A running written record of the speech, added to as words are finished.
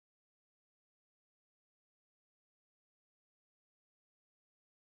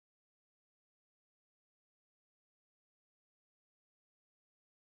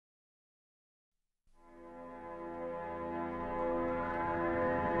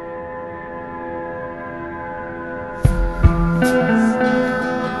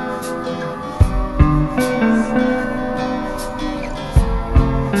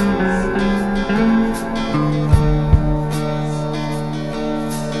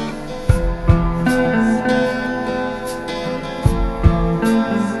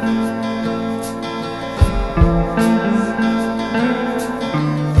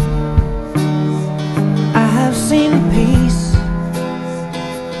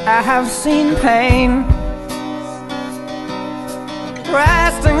I have seen pain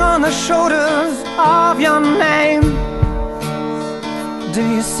resting on the shoulders of your name. Do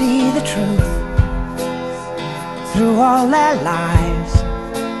you see the truth through all their lies?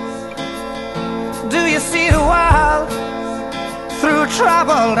 Do you see the world through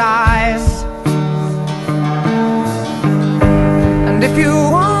troubled eyes? And if you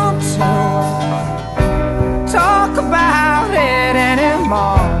want to talk about it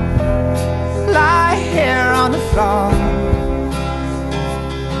anymore, lie here on the floor,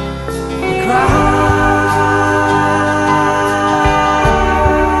 cry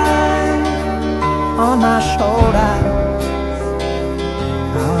on my shoulder.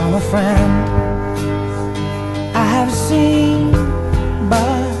 I'm a friend. I have seen,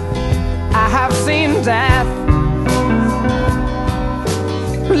 but I have seen death.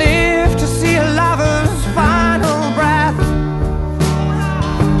 Live to see a lover's final breath.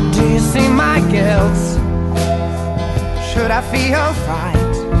 Do you see my guilt? Should I feel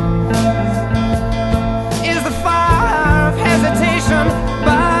fright? Is the fire of hesitation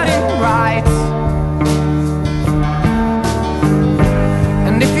burning bright?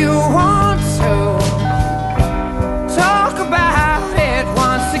 And if you want to talk about it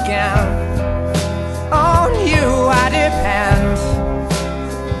once again, on you I depend.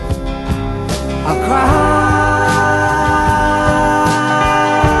 I'll cry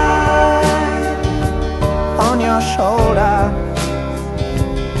on your shoulder.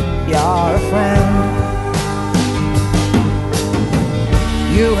 You're a friend.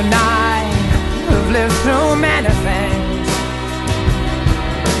 You and I have lived through many things.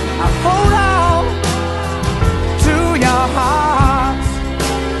 I'll hold on to your heart.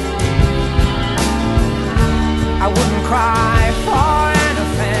 I wouldn't cry for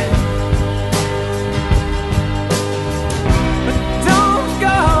anything, but don't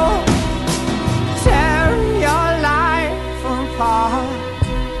go tearing your life apart.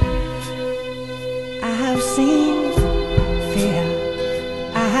 I have seen fear,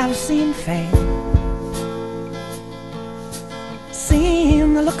 I have seen faith,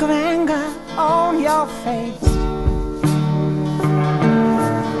 seen the look of anger on your face.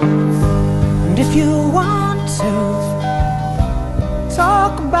 And if you want to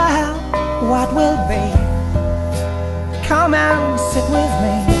talk about what will be, come and sit with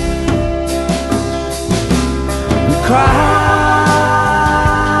me and cry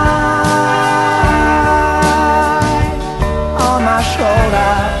on my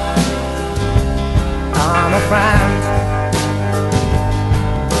shoulder. I'm a friend.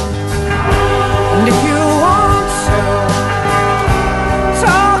 And if you want to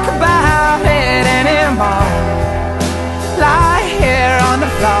talk about it anymore, lie here on the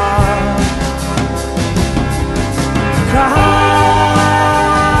floor, cry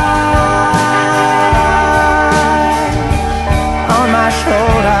on my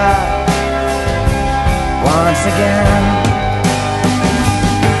shoulder once again.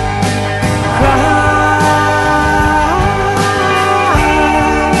 Cry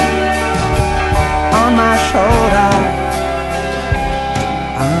on my shoulder.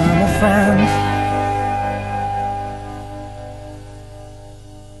 I'm a friend.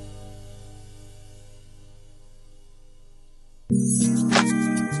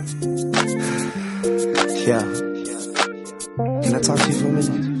 Yeah. Can I talk to you for a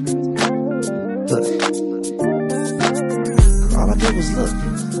minute? Look. All I did was look.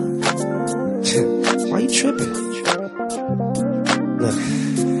 Why you tripping? Look.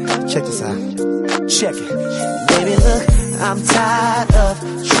 Check this out. Check it. Baby, look, I'm tired of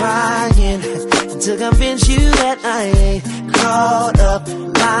trying to convince you that I ain't caught up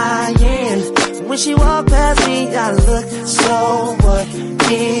lying. When she walked past me, I looked so what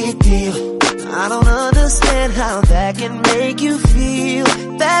big deal. I don't understand how that can make you feel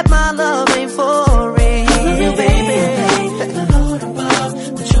that my love ain't for real, baby. Thank the Lord above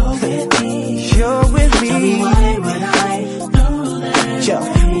that you're with me. You're with me. Tell me why would I know that? Yo,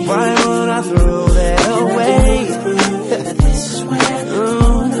 why would I throw that away? This is where I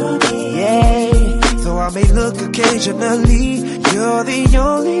wanna be. Yeah. Though I may look occasionally, you're the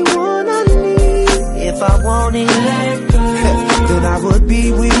only one I need. wanted that girl, then I would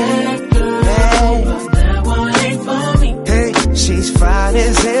be with that girl. That one ain't for me. Hey, she's fine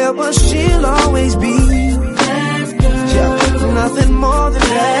as hell, but she'll always be that girl. Yeah, nothing more than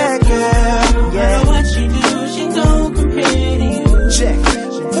that girl. Yeah, no matter what she do, she don't compare to you. Check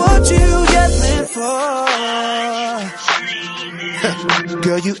what you yelling for.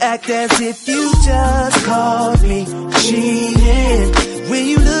 Girl, you act as if you just caught me cheating. When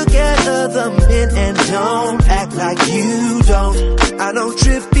you look at other men and don't act like you don't. I don't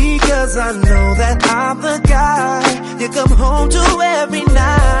trip because I know that I'm the guy you come home to every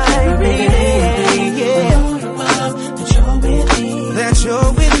night. Yeah, yeah. That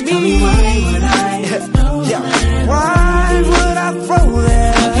you're with me. Tell me why would I know that? Why would I throw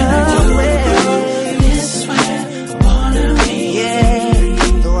that away? This way, wanna be.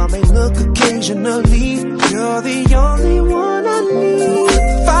 Yeah, though I may look occasionally, you're the only one I need.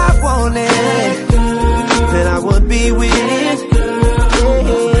 If I wanted, then I would be with it.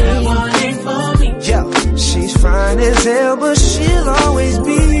 Yeah, she's fine as hell, but she'll always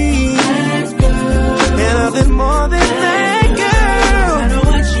be. And nothing more than that girl. No matter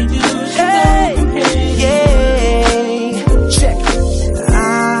what she do, she don't compare. Yeah, check. I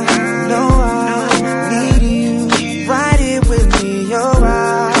know I need you right here with me. You're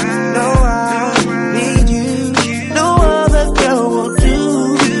right. Know I need you. No other girl will do.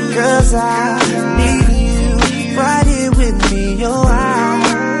 'Cause I need you right here with me. You're right.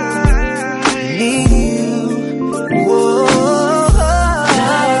 Need you. Whoa.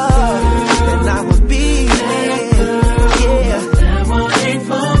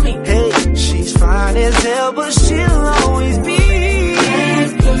 But she'll always be.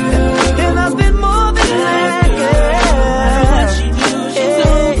 And I've been more than that girl.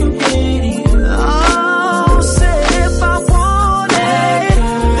 Oh, say if I wanted,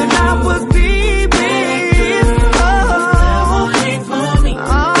 then I would be with.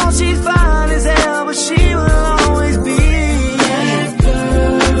 Oh, she's fine as hell, but she will always be.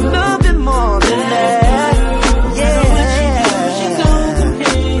 Nothing more than that.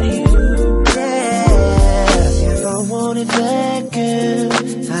 That girl,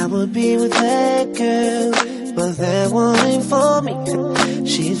 I would be with that girl, but that one ain't for me.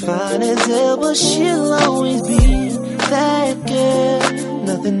 She's fine as hell, but she'll always be that girl.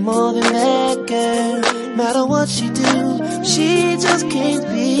 Nothing more than that girl. Matter what she do, she just can't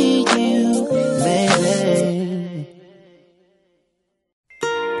be you, baby.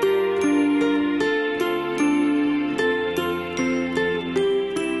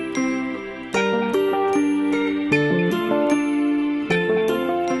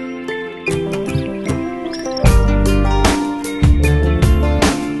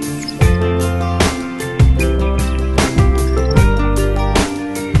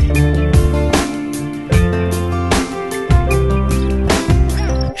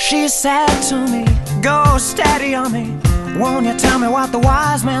 Said to me, go steady on me. Won't you tell me what the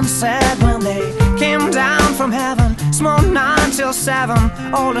wise men said when they came down from heaven? Smoked 9 till 7,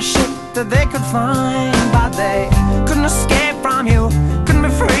 all the shit that they could find. But they couldn't escape from you, couldn't be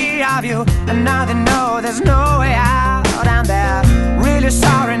free of you. And now they know there's no way out.